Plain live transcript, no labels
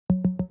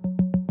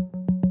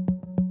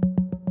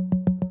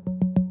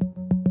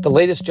The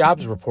latest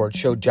jobs report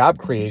showed job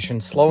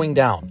creation slowing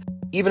down,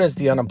 even as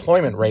the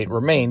unemployment rate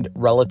remained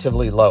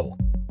relatively low.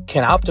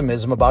 Can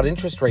optimism about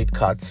interest rate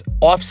cuts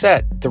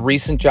offset the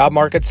recent job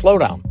market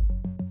slowdown?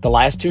 The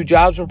last two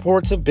jobs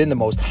reports have been the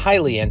most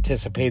highly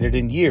anticipated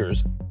in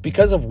years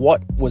because of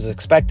what was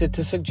expected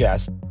to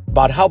suggest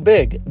about how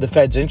big the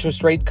Fed's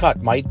interest rate cut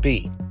might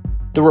be.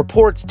 The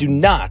reports do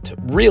not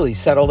really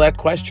settle that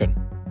question.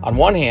 On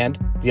one hand,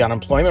 the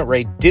unemployment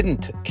rate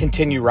didn't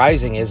continue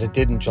rising as it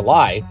did in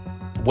July,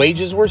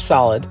 wages were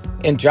solid,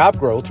 and job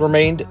growth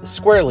remained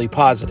squarely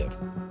positive.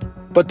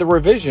 But the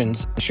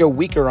revisions show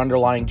weaker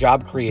underlying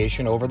job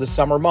creation over the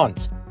summer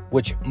months,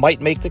 which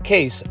might make the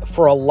case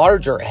for a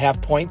larger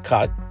half-point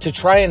cut to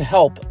try and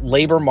help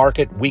labor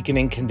market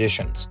weakening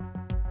conditions.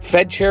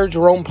 Fed Chair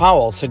Jerome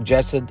Powell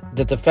suggested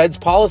that the Fed's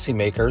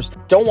policymakers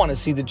don't want to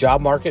see the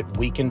job market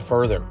weaken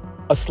further.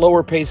 A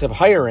slower pace of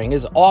hiring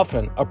is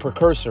often a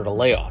precursor to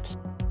layoffs.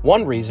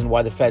 One reason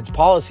why the Fed's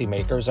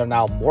policymakers are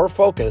now more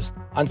focused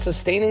on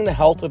sustaining the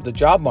health of the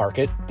job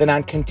market than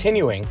on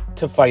continuing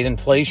to fight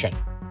inflation.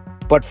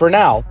 But for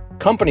now,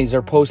 companies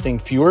are posting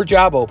fewer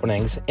job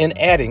openings and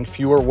adding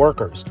fewer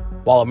workers,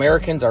 while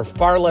Americans are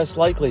far less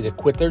likely to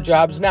quit their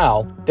jobs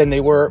now than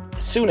they were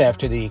soon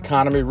after the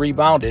economy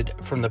rebounded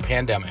from the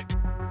pandemic.